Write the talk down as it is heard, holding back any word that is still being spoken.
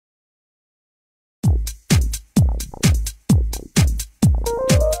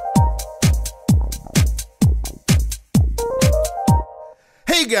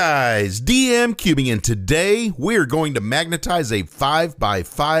guys, DM Cubing, and today we're going to magnetize a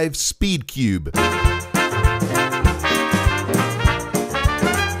 5x5 speed cube.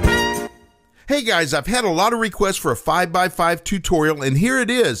 Hey guys, I've had a lot of requests for a 5x5 tutorial, and here it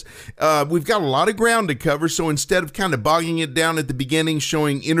is. We've got a lot of ground to cover, so instead of kind of bogging it down at the beginning,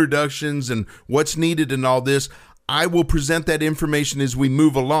 showing introductions and what's needed and all this, I will present that information as we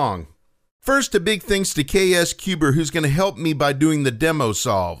move along. First, a big thanks to KSCuber, who's going to help me by doing the demo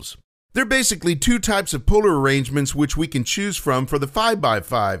solves. They're basically two types of polar arrangements which we can choose from for the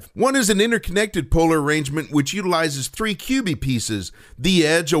 5x5. One is an interconnected polar arrangement which utilizes three cubey pieces, the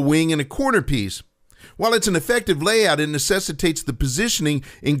edge, a wing, and a corner piece. While it's an effective layout, it necessitates the positioning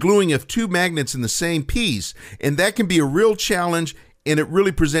and gluing of two magnets in the same piece, and that can be a real challenge, and it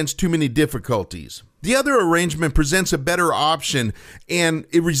really presents too many difficulties. The other arrangement presents a better option, and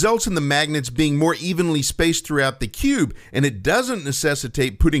it results in the magnets being more evenly spaced throughout the cube, and it doesn't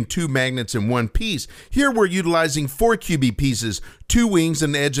necessitate putting two magnets in one piece. Here we're utilizing four cubey pieces, two wings,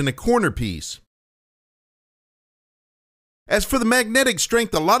 an edge, and a corner piece. As for the magnetic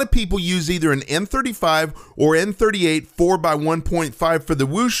strength, a lot of people use either an N35 or N38 4x1.5 for the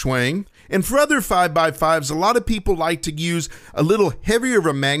Wushuang. And for other 5x5s, a lot of people like to use a little heavier of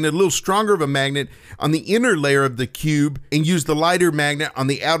a magnet, a little stronger of a magnet on the inner layer of the cube and use the lighter magnet on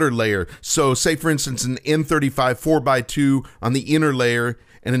the outer layer. So say for instance an N35 4x2 on the inner layer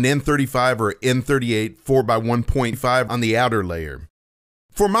and an N35 or N38 4x1.5 on the outer layer.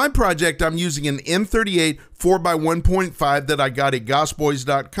 For my project, I'm using an N38 4x1.5 that I got at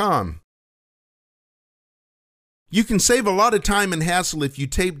gossboys.com. You can save a lot of time and hassle if you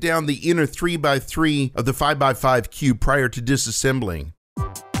tape down the inner 3x3 of the 5x5 cube prior to disassembling.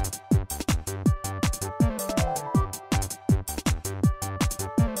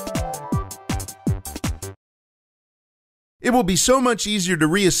 It will be so much easier to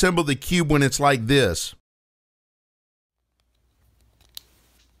reassemble the cube when it's like this.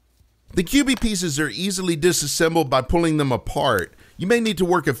 The cubey pieces are easily disassembled by pulling them apart. You may need to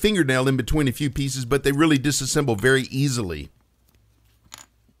work a fingernail in between a few pieces, but they really disassemble very easily.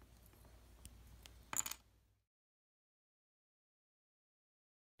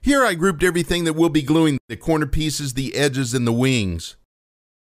 Here I grouped everything that we'll be gluing: the corner pieces, the edges, and the wings.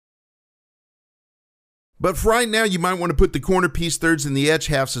 But for right now, you might want to put the corner piece thirds and the edge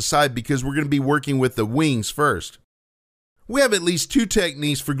halves aside because we're going to be working with the wings first. We have at least two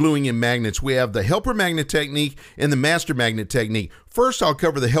techniques for gluing in magnets. We have the helper magnet technique and the master magnet technique. First, I'll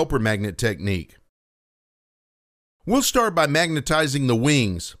cover the helper magnet technique. We'll start by magnetizing the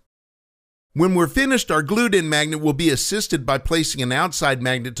wings. When we're finished, our glued-in magnet will be assisted by placing an outside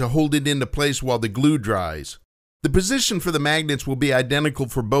magnet to hold it into place while the glue dries. The position for the magnets will be identical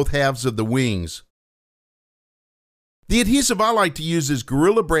for both halves of the wings. The adhesive I like to use is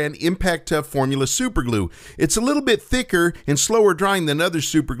Gorilla Brand Impact Tough Formula Super Glue. It's a little bit thicker and slower drying than other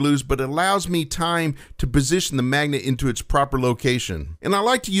super glues, but it allows me time to position the magnet into its proper location. And I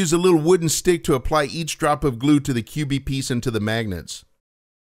like to use a little wooden stick to apply each drop of glue to the cubey piece and to the magnets.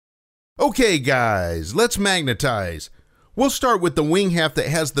 Okay guys, let's magnetize. We'll start with the wing half that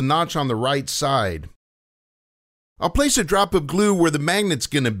has the notch on the right side. I'll place a drop of glue where the magnet's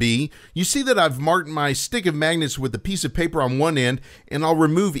going to be. You see that I've marked my stick of magnets with a piece of paper on one end, and I'll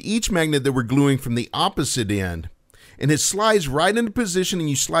remove each magnet that we're gluing from the opposite end. And it slides right into position, and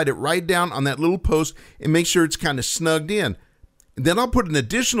you slide it right down on that little post and make sure it's kind of snugged in. And then I'll put an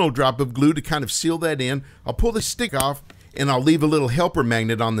additional drop of glue to kind of seal that in. I'll pull the stick off, and I'll leave a little helper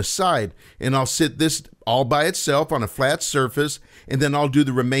magnet on the side. And I'll sit this all by itself on a flat surface, and then I'll do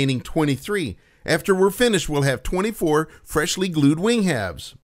the remaining 23. After we're finished, we'll have 24 freshly glued wing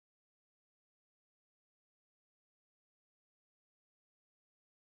halves.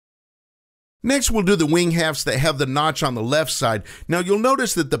 Next, we'll do the wing halves that have the notch on the left side. Now, you'll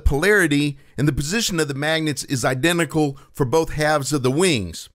notice that the polarity and the position of the magnets is identical for both halves of the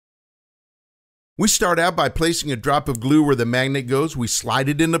wings. We start out by placing a drop of glue where the magnet goes. We slide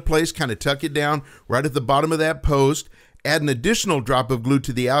it into place, kind of tuck it down right at the bottom of that post. Add an additional drop of glue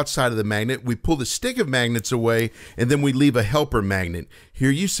to the outside of the magnet. We pull the stick of magnets away, and then we leave a helper magnet. Here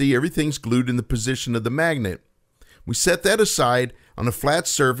you see everything's glued in the position of the magnet. We set that aside on a flat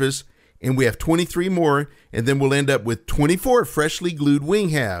surface, and we have 23 more, and then we'll end up with 24 freshly glued wing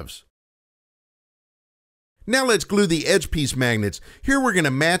halves. Now let's glue the edge piece magnets. Here we're going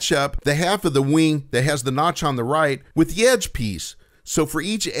to match up the half of the wing that has the notch on the right with the edge piece. So for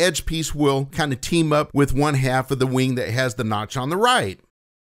each edge piece, we'll kind of team up with one half of the wing that has the notch on the right.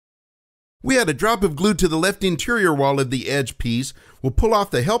 We add a drop of glue to the left interior wall of the edge piece. We'll pull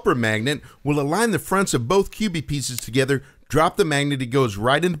off the helper magnet. We'll align the fronts of both cubey pieces together drop the magnet, it goes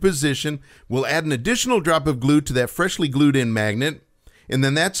right into position. We'll add an additional drop of glue to that freshly glued in magnet, and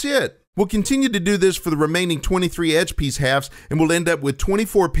then that's it. We'll continue to do this for the remaining 23 edge piece halves, and we'll end up with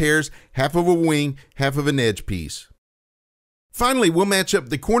 24 pairs, half of a wing, half of an edge piece. Finally, we'll match up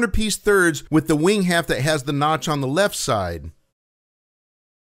the corner piece thirds with the wing half that has the notch on the left side.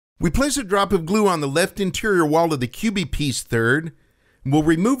 We place a drop of glue on the left interior wall of the cubie piece third. We'll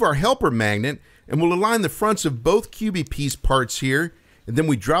remove our helper magnet, and we'll align the fronts of both cubie piece parts here. And then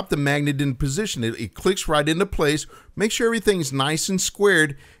we drop the magnet in position. It clicks right into place. Make sure everything's nice and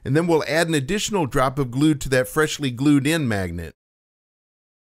squared, and then we'll add an additional drop of glue to that freshly glued in magnet.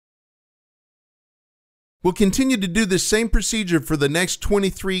 We'll continue to do the same procedure for the next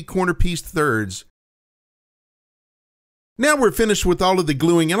 23 corner piece thirds. Now we're finished with all of the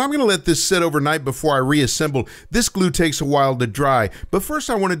gluing, and I'm going to let this sit overnight before I reassemble. This glue takes a while to dry, but first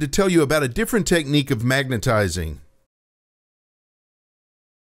I wanted to tell you about a different technique of magnetizing.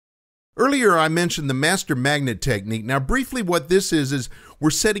 Earlier I mentioned the master magnet technique. Now briefly what this is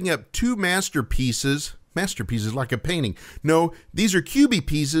we're setting up two masterpieces like a painting. No, these are cubie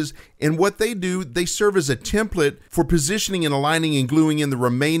pieces, and what they do, they serve as a template for positioning and aligning and gluing in the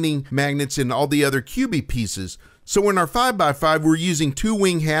remaining magnets in all the other cubie pieces. So in our 5x5, we're using two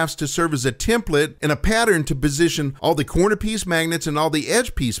wing halves to serve as a template and a pattern to position all the corner piece magnets and all the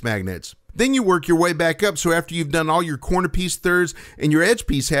edge piece magnets. Then you work your way back up, so after you've done all your corner piece thirds and your edge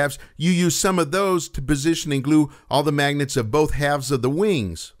piece halves, you use some of those to position and glue all the magnets of both halves of the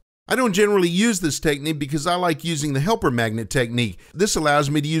wings. I don't generally use this technique because I like using the helper magnet technique. This allows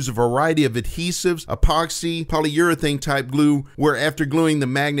me to use a variety of adhesives, epoxy, polyurethane type glue, where after gluing the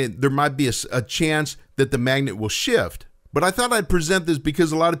magnet, there might be a chance that the magnet will shift. But I thought I'd present this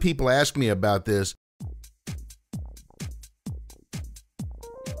because a lot of people ask me about this.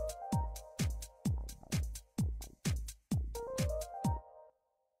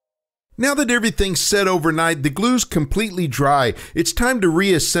 Now that everything's set overnight, the glue's completely dry. It's time to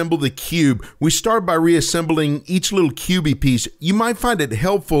reassemble the cube. We start by reassembling each little cubie piece. You might find it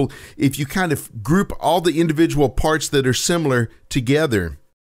helpful if you kind of group all the individual parts that are similar together.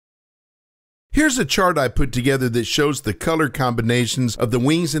 Here's a chart I put together that shows the color combinations of the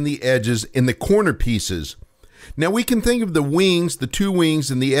wings and the edges in the corner pieces. Now we can think of the wings, the two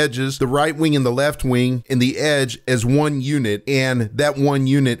wings and the edges, the right wing and the left wing and the edge as one unit, and that one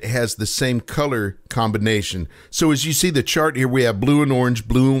unit has the same color combination. So as you see the chart here, we have blue and orange,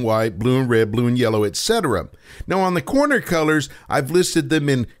 blue and white, blue and red, blue and yellow, etc. Now on the corner colors, I've listed them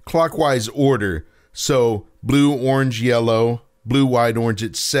in clockwise order. So blue, orange, yellow, blue, white, orange,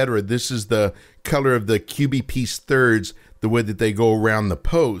 etc. This is the color of the cubie piece thirds, the way that they go around the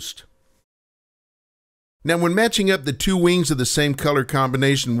post. Now when matching up the two wings of the same color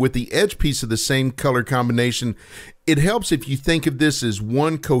combination with the edge piece of the same color combination, it helps if you think of this as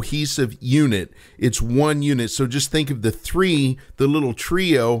one cohesive unit. It's one unit, so just think of the three, the little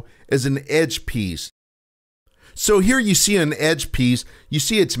trio, as an edge piece. So here you see an edge piece, you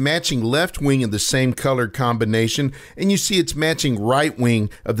see it's matching left wing of the same color combination, and you see it's matching right wing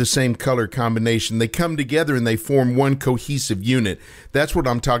of the same color combination. They come together and they form one cohesive unit. That's what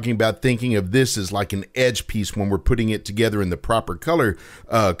I'm talking about, thinking of this as like an edge piece when we're putting it together in the proper color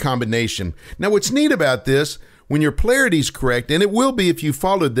combination. Now what's neat about this, when your polarity is correct, and it will be if you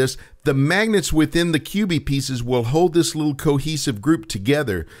followed this, the magnets within the cubie pieces will hold this little cohesive group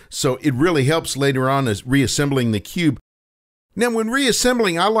together. So it really helps later on as reassembling the cube. Now when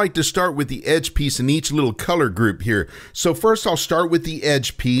reassembling, I like to start with the edge piece in each little color group here. So first I'll start with the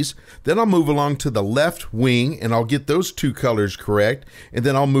edge piece, then I'll move along to the left wing and I'll get those two colors correct, and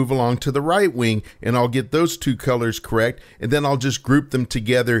then I'll move along to the right wing and I'll get those two colors correct, and then I'll just group them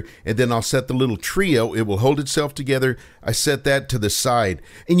together, and then I'll set the little trio. It will hold itself together. I set that to the side,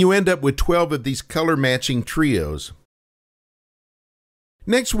 and you end up with 12 of these color matching trios.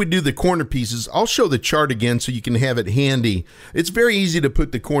 Next we do the corner pieces. I'll show the chart again so you can have it handy. It's very easy to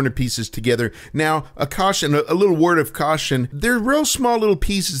put the corner pieces together. Now a caution, a little word of caution, they're real small little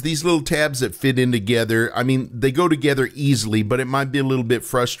pieces, these little tabs that fit in together. I mean, they go together easily, but it might be a little bit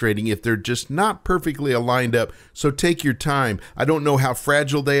frustrating if they're just not perfectly aligned up. So take your time. I don't know how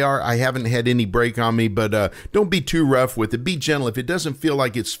fragile they are. I haven't had any break on me, but don't be too rough with it. Be gentle. If it doesn't feel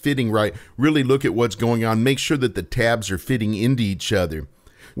like it's fitting right, really look at what's going on. Make sure that the tabs are fitting into each other.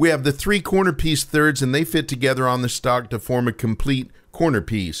 We have the three corner piece thirds, and they fit together on the stock to form a complete corner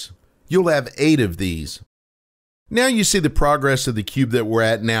piece. You'll have 8 of these. Now you see the progress of the cube that we're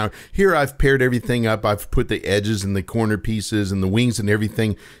at now. Here I've paired everything up. I've put the edges and the corner pieces and the wings and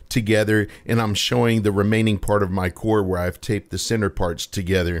everything together, and I'm showing the remaining part of my core where I've taped the center parts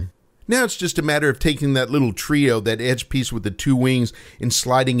together. Now it's just a matter of taking that little trio, that edge piece with the two wings, and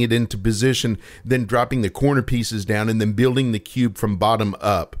sliding it into position, then dropping the corner pieces down, and then building the cube from bottom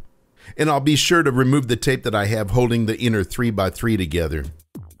up. And I'll be sure to remove the tape that I have holding the inner 3x3 together.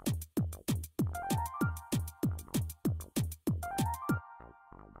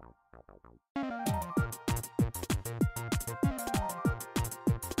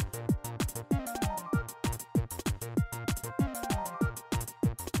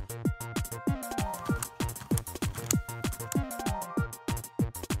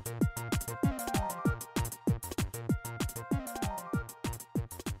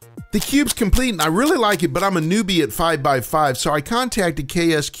 The cube's complete and I really like it, but I'm a newbie at 5x5, so I contacted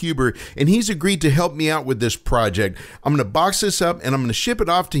KSCuber and he's agreed to help me out with this project. I'm going to box this up and I'm going to ship it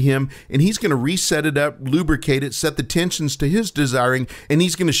off to him, and he's going to reset it up, lubricate it, set the tensions to his desiring, and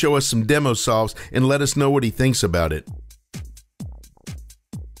he's going to show us some demo solves and let us know what he thinks about it.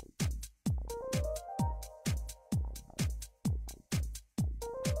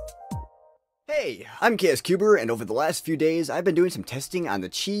 Hey, I'm KSCuber, and over the last few days, I've been doing some testing on the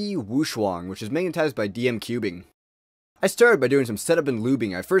Wushuang, which is magnetized by cubing. I started by doing some setup and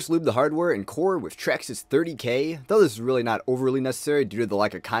lubing. I first lubed the hardware and core with Traxxas 30K, though this is really not overly necessary due to the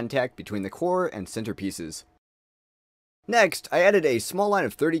lack of contact between the core and center pieces. Next, I added a small line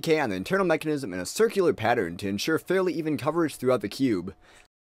of 30K on the internal mechanism in a circular pattern to ensure fairly even coverage throughout the cube.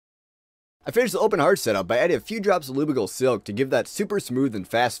 I finished the open heart setup by adding a few drops of lubrical silk to give that super smooth and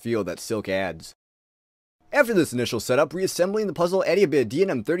fast feel that silk adds. After this initial setup, reassembling the puzzle, adding a bit of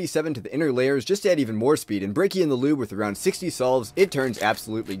DNM37 to the inner layers just to add even more speed, and breaking in the lube with around 60 solves, it turns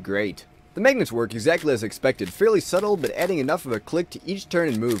absolutely great. The magnets work exactly as expected, fairly subtle, but adding enough of a click to each turn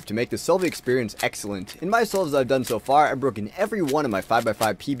and move to make the solving experience excellent. In my solves I've done so far, I've broken every one of my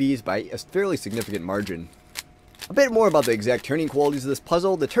 5x5 PBs by a fairly significant margin. A bit more about the exact turning qualities of this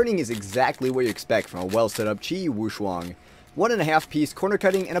puzzle. The turning is exactly what you expect from a well set up Wushuang. 1.5 piece corner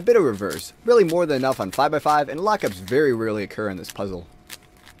cutting and a bit of reverse. Really more than enough on 5x5, and lockups very rarely occur in this puzzle.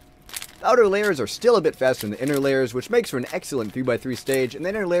 The outer layers are still a bit faster than the inner layers, which makes for an excellent 3x3 stage, and the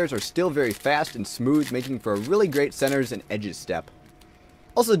inner layers are still very fast and smooth, making for a really great centers and edges step.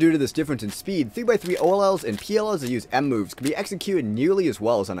 Also, due to this difference in speed, 3x3 OLLs and PLLs that use M moves can be executed nearly as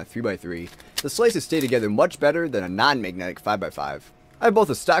well as on a 3x3. The slices stay together much better than a non-magnetic 5x5. I have both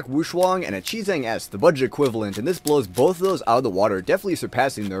a stock Wushuang and a Qizang S, the budget equivalent, and this blows both of those out of the water, definitely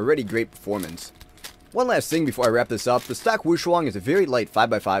surpassing their already great performance. One last thing before I wrap this up, the stock Wushuang is a very light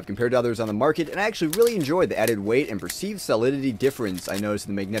 5x5 compared to others on the market, and I actually really enjoy the added weight and perceived solidity difference I noticed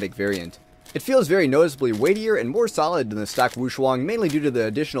in the magnetic variant. It feels very noticeably weightier and more solid than the stock Wushuang, mainly due to the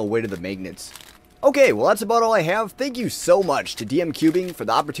additional weight of the magnets. Okay, well that's about all I have. Thank you so much to Cubing for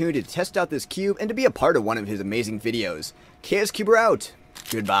the opportunity to test out this cube and to be a part of one of his amazing videos. KSCuber out.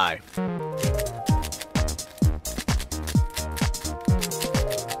 Goodbye.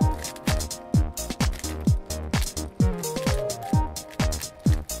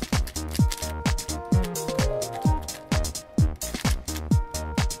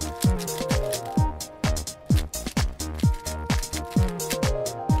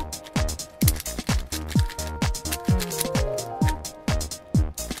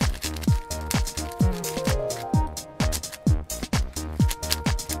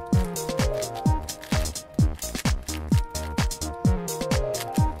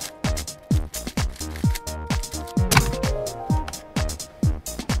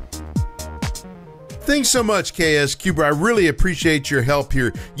 Thanks so much, KSCuber. I really appreciate your help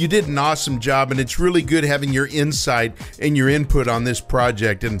here. You did an awesome job, and it's really good having your insight and your input on this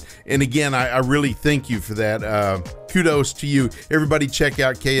project. And again, I really thank you for that. Kudos to you. Everybody check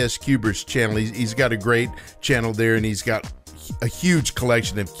out KSCuber's channel. He's got a great channel there, and he's got a huge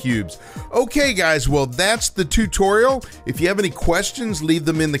collection of cubes. Okay guys, well that's the tutorial. If you have any questions, leave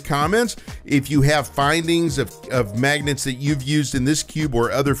them in the comments. If you have findings of magnets that you've used in this cube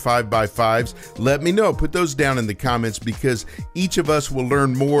or other 5x5s, let me know. Put those down in the comments, because each of us will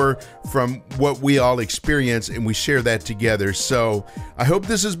learn more from what we all experience, and we share that together. So I hope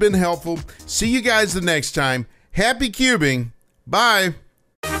this has been helpful. See you guys the next time. Happy cubing. Bye.